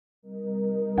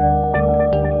Hi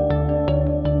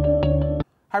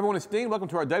everyone, it's Dean. Welcome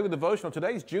to our daily devotional.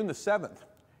 Today is June the 7th.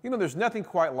 You know, there's nothing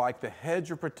quite like the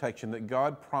hedge of protection that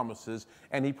God promises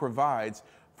and He provides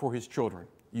for His children,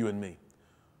 you and me.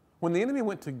 When the enemy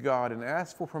went to God and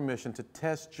asked for permission to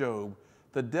test Job,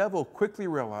 the devil quickly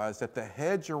realized that the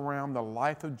hedge around the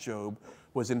life of Job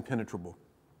was impenetrable.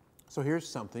 So here's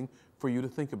something for you to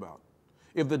think about.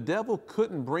 If the devil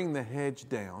couldn't bring the hedge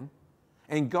down,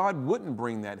 and God wouldn't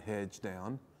bring that hedge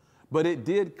down, but it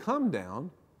did come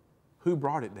down, who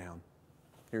brought it down?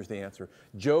 Here's the answer.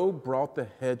 Job brought the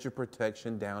hedge of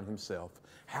protection down himself.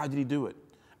 How did he do it?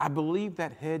 I believe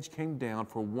that hedge came down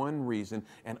for one reason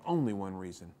and only one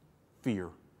reason: fear.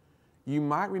 You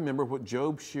might remember what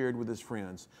Job shared with his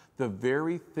friends. The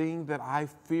very thing that I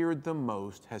feared the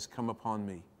most has come upon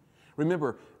me.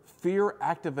 Remember, fear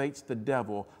activates the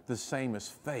devil the same as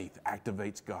faith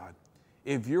activates God.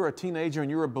 If you're a teenager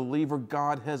and you're a believer,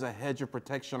 God has a hedge of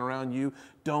protection around you.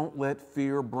 Don't let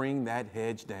fear bring that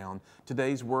hedge down.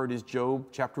 Today's word is Job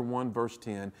chapter 1, verse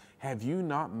 10. Have you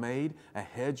not made a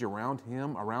hedge around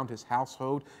him, around his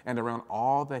household, and around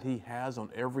all that he has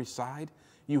on every side?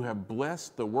 You have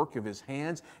blessed the work of his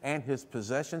hands, and his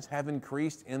possessions have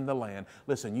increased in the land.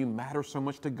 Listen, you matter so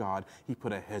much to God, He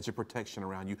put a hedge of protection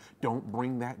around you. Don't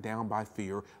bring that down by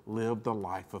fear. Live the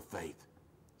life of faith.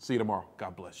 See you tomorrow.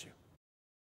 God bless you.